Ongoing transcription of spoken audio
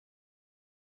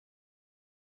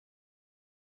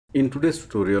In today's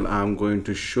tutorial, I'm going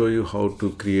to show you how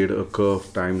to create a curve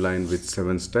timeline with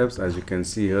 7 steps. As you can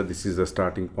see here, this is the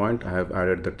starting point. I have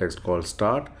added the text called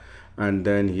start, and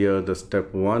then here the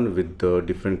step 1 with the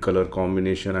different color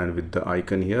combination and with the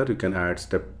icon here. You can add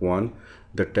step 1,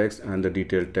 the text and the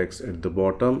detailed text at the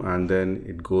bottom, and then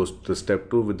it goes to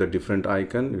step 2 with the different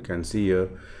icon. You can see here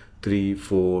 3,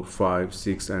 4, 5,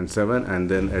 6 and 7, and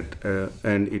then at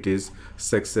end it is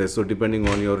success. So depending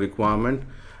on your requirement,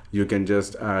 you can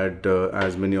just add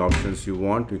as many options you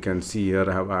want. You can see here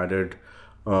I have added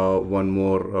one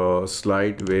more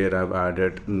slide where I've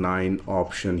added 9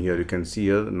 option here. You can see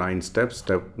here 9 steps,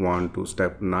 step 1 to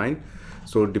step 9.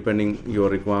 So depending your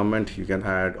requirement, you can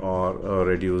add or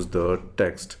reduce the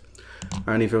text.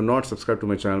 And if you have not subscribed to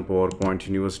my channel PowerPoint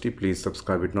University, please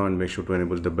subscribe it now and make sure to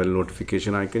enable the bell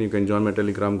notification icon. You can join my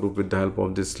Telegram group with the help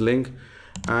of this link.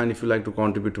 And if you like to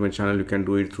contribute to my channel, you can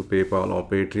do it through PayPal or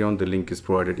Patreon. The link is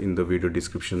provided in the video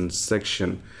description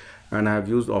section. And I have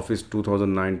used Office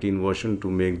 2019 version to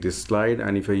make this slide.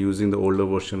 And if you're using the older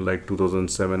version like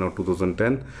 2007 or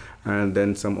 2010, and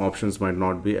then some options might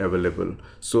not be available.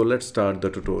 So let's start the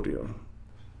tutorial.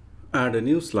 Add a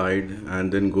new slide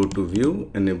and then go to view,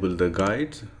 enable the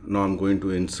guides. Now I'm going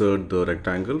to insert the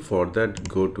rectangle. For that,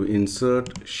 go to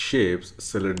insert shapes,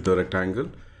 select the rectangle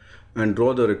and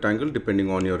draw the rectangle depending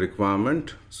on your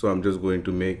requirement. So I'm just going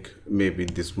to make maybe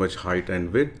this much height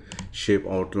and width. Shape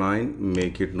outline,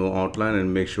 make it no outline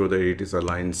and make sure that it is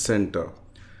aligned center.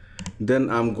 Then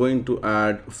I'm going to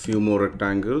add a few more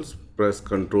rectangles. Press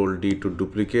Ctrl D to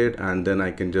duplicate, and then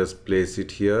I can just place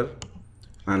it here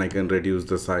and I can reduce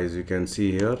the size. You can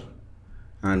see here,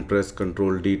 and press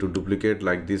Ctrl D to duplicate.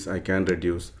 Like this I can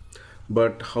reduce.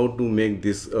 But how to make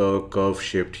this curve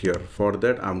shaped here? For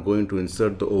that, I'm going to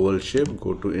insert the oval shape.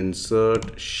 Go to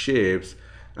insert shapes,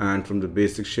 and from the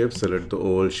basic shape select the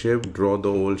oval shape. Draw the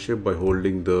oval shape by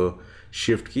holding the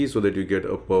shift key so that you get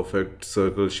a perfect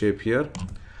circle shape here.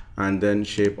 And then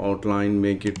shape outline,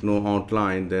 make it no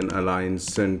outline, then align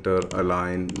center,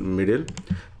 align middle.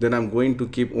 Then I'm going to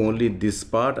keep only this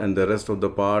part, and the rest of the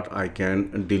part I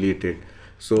can delete it.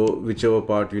 So whichever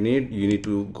part you need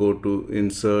to go to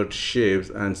insert shapes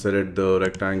and select the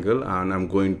rectangle, and I'm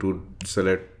going to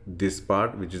select this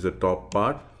part, which is the top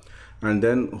part, and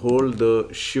then hold the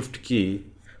shift key.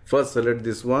 First select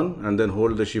this one and then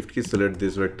hold the shift key, select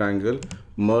this rectangle,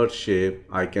 merge shape.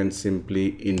 I can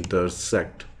simply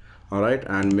intersect. All right,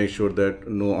 and make sure that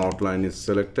no outline is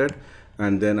selected,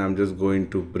 and then I'm just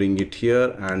going to bring it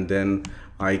here, and then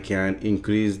I can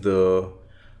increase the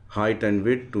height and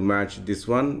width to match this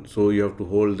one. So you have to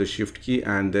hold the shift key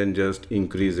and then just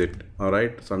increase it. All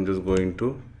right, so I'm just going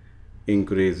to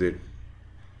increase it.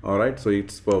 All right, so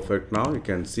it's perfect now. You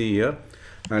can see here,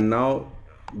 and now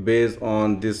based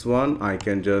on this one I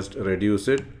can just reduce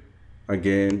it.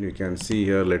 Again, you can see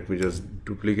here, let me just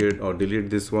duplicate or delete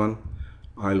this one.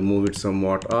 I'll move it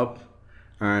somewhat up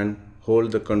and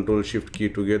hold the Ctrl Shift key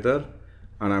together,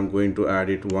 and I'm going to add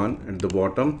it one at the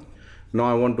bottom. Now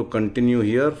I want to continue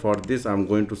here. For this I'm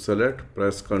going to select,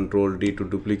 press Ctrl D to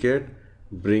duplicate,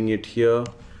 bring it here,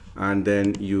 and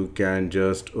then you can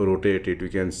just rotate it. You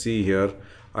can see here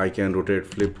I can rotate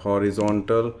flip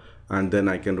horizontal, and then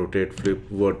I can rotate flip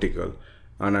vertical,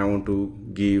 and I want to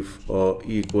give a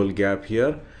equal gap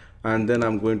here. And then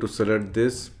I'm going to select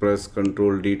this, press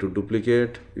Ctrl D to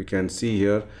duplicate. You can see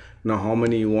here. Now how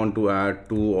many you want to add,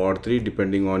 2 or 3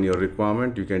 depending on your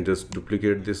requirement. You can just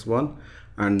duplicate this one,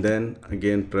 and then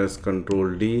again press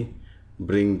Ctrl D,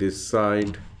 bring this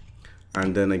side,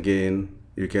 and then again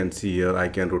you can see here I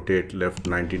can rotate left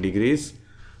 90 degrees.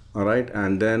 All right,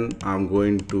 and then I'm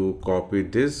going to copy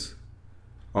this,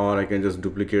 or I can just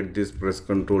duplicate this, press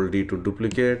Ctrl D to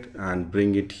duplicate and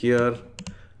bring it here.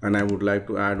 And I would like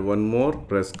to add one more,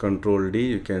 press Ctrl D.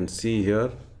 You can see here,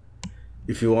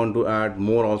 if you want to add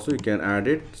more also you can add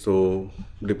it, so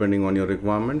depending on your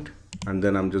requirement. And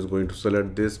then I'm just going to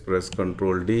select this, press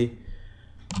Ctrl D,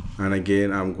 and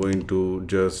again I'm going to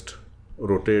just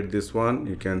rotate this one.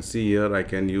 You can see here I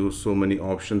can use so many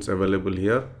options available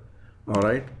here. All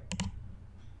right,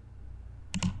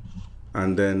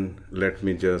 and then let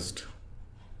me just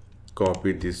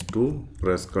copy these two,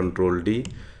 press Ctrl D.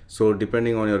 So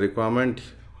depending on your requirement,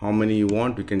 how many you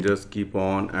want, you can just keep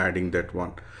on adding that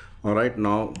one. All right,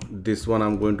 now this one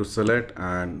I'm going to select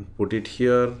and put it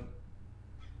here.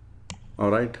 All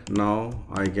right, now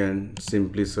I can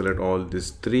simply select all these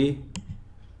 3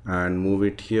 and move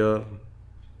it here.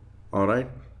 All right,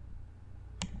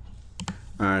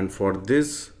 and for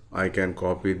this I can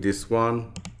copy this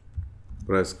one,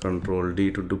 press Ctrl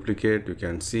D to duplicate. You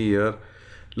can see here,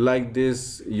 like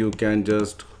this you can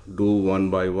just do one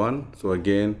by one. So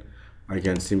again I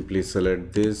can simply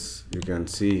select this. You can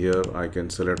see here I can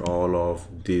select all of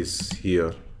this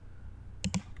here,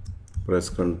 press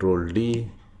Ctrl D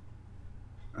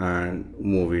and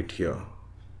move it here.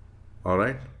 All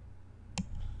right,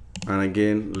 and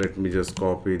again let me just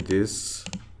copy this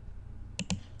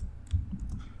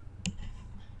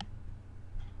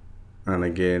and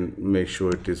again make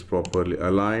sure it is properly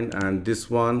aligned, and this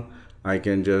one I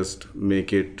can just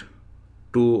make it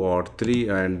 2 or 3,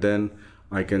 and then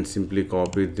I can simply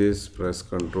copy this, press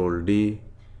Ctrl D.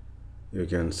 You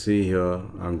can see here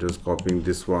I'm just copying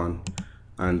this one,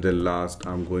 and then last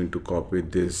I'm going to copy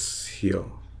this here.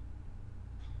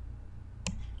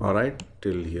 All right,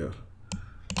 till here.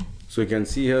 So you can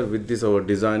see here with this our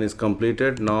design is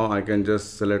completed. Now I can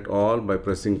just select all by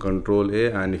pressing Ctrl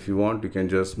A, and if you want you can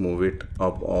just move it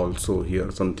up also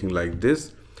here, something like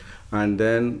this, and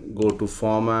then go to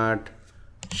format,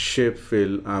 shape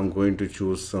fill. I'm going to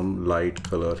choose some light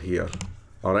color here.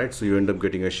 All right, so you end up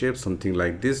getting a shape something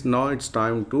like this. Now it's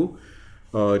time to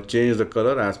change the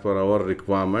color as per our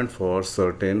requirement for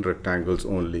certain rectangles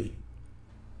only.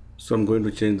 So I'm going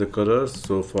to change the colors.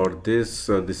 So for this,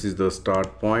 this is the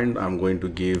start point. I'm going to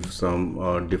give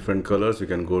some different colors. You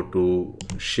can go to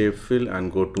shape fill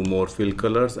and go to more fill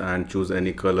colors and choose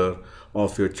any color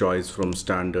of your choice from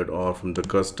standard or from the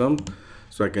custom.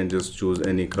 So I can just choose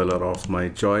any color of my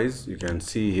choice. You can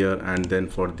see here, and then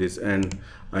for this end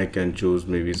I can choose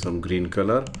maybe some green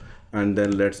color, and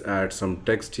then let's add some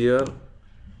text here,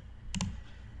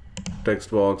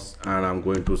 text box, and I'm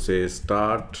going to say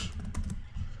start,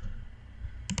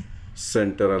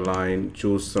 center align,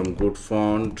 choose some good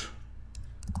font.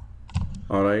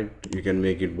 All right, you can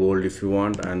make it bold if you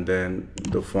want, and then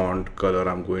the font color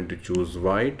I'm going to choose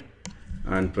white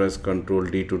and press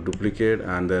Ctrl D to duplicate,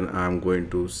 and then I'm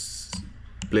going to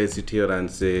place it here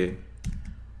and say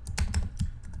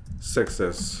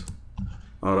success.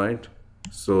 All right,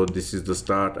 so this is the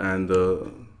start and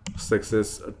the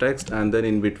success text, and then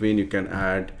in between you can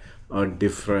add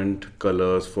different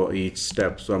colors for each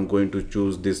step. So I'm going to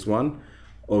choose this one.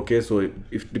 Okay, so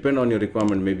if depend on your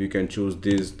requirement, maybe you can choose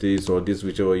this or this,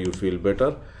 whichever you feel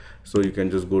better. So you can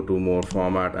just go to more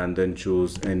format and then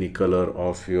choose any color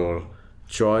of your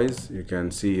choice. You can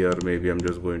see here maybe I'm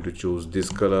just going to choose this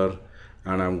color,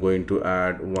 and I'm going to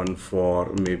add one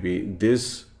for maybe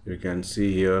this. You can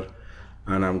see here,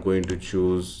 and I'm going to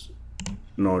choose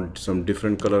not some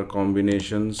different color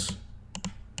combinations.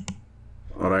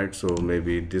 All right, so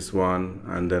maybe this one,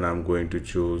 and then I'm going to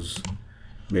choose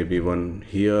maybe one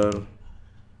here.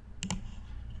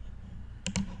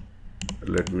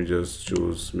 Let me just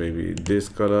choose maybe this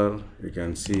color. You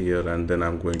can see here, and then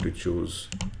I'm going to choose,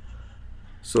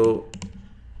 so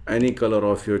any color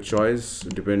of your choice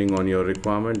depending on your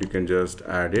requirement, you can just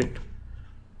add it.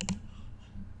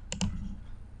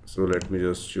 So let me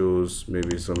just choose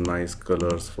maybe some nice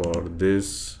colors for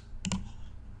this.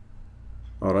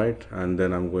 All right, and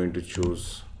then I'm going to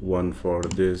choose one for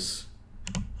this,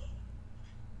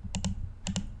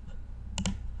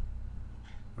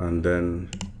 and then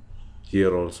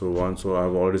here also one. So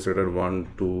I've already selected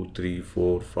 1 2 3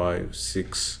 4 5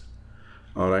 6.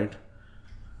 All right,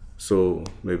 so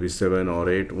maybe 7 or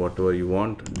 8, whatever you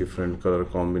want, different color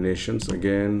combinations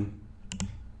again.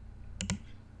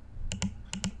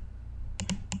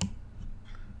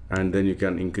 And then you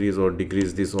can increase or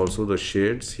decrease this also, the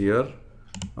shades here.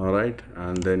 All right,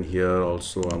 and then here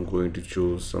also I'm going to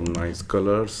choose some nice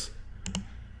colors.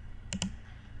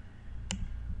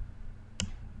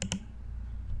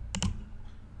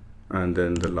 And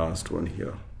then the last one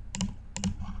here.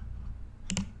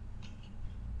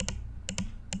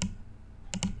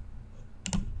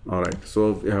 All right,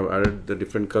 so we have added the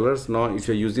different colors. Now if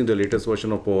you're using the latest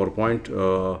version of PowerPoint,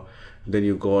 then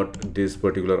you got this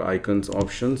particular icons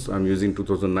options. I'm using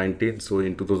 2019, so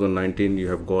in 2019 you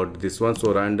have got this one.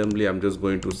 So randomly I'm just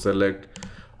going to select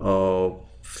a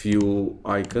few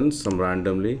icons, some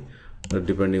randomly,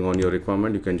 depending on your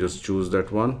requirement. You can just choose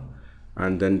that one,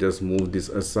 and then just move this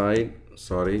aside.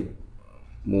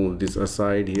 Move this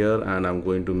aside here, and I'm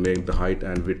going to make the height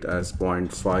and width as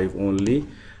 0.5 only,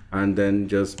 and then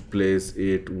just place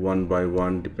it one by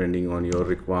one depending on your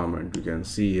requirement. You can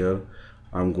see here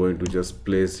I'm going to just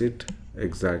place it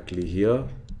exactly here.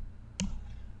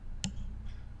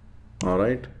 All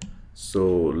right, so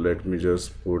let me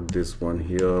just put this one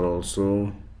here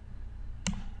also.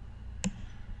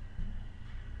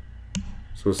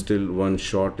 So still one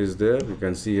shot is there. You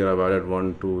can see here I've added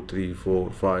 1 2 3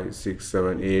 4 5 6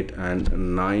 7 8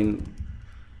 and 9.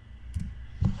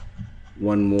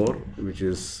 One more, which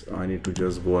is I need to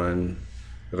just go and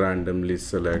randomly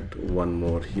select one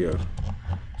more here.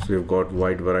 So we've got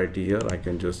wide variety here. I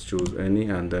can just choose any,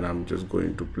 and then I'm just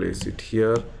going to place it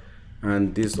here,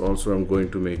 and this also I'm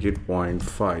going to make it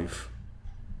 0.5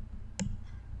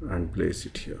 and place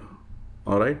it here.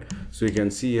 All right, so you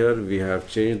can see here we have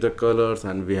changed the colors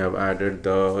and we have added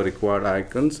the required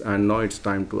icons, and now it's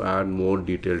time to add more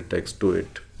detailed text to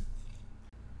it.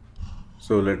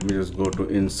 So let me just go to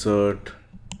insert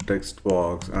text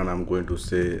box, and I'm going to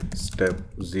say step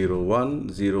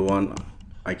 01.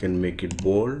 I can make it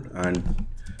bold and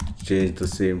change the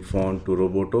same font to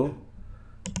Roboto.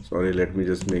 Sorry, let me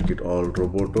just make it all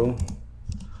Roboto.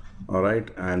 All right,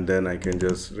 and then I can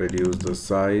just reduce the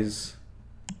size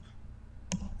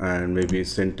and maybe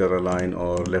center align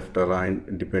or left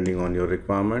align depending on your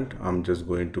requirement. I'm just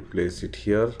going to place it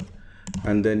here,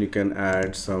 and then you can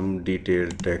add some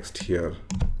detailed text here.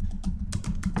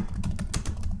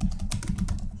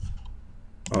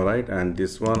 All right, and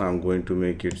this one I'm going to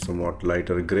make it somewhat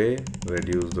lighter gray,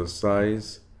 reduce the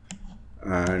size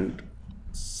and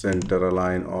center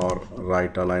align or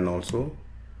right align also.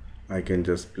 I can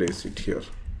just place it here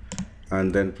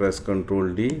and then press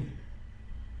Ctrl D,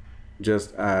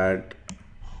 just add.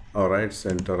 All right,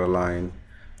 center align,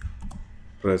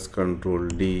 press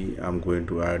Ctrl D, I'm going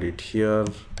to add it here,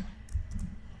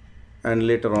 and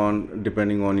later on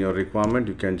depending on your requirement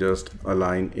you can just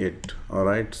align it. All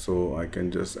right, so I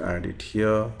can just add it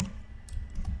here.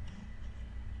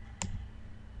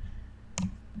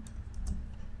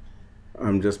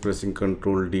 I'm just pressing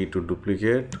Ctrl D to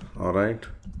duplicate. All right,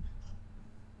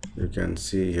 you can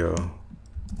see here.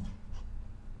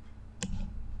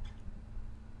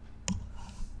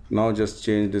 Now just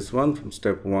change this one from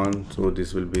step 1, so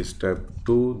this will be step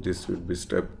 2, this will be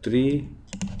step 3,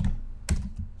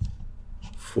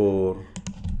 4,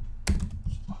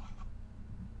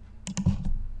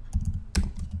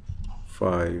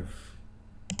 5,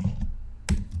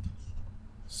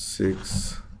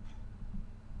 6,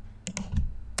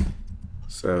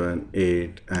 7,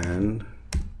 8, and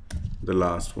the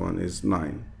last one is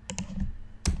 9.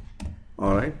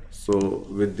 All right, so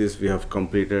with this we have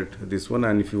completed this one,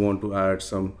 and if you want to add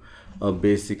some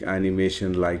basic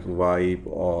animation like wipe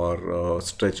or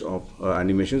stretch up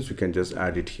animations, you can just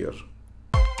add it here.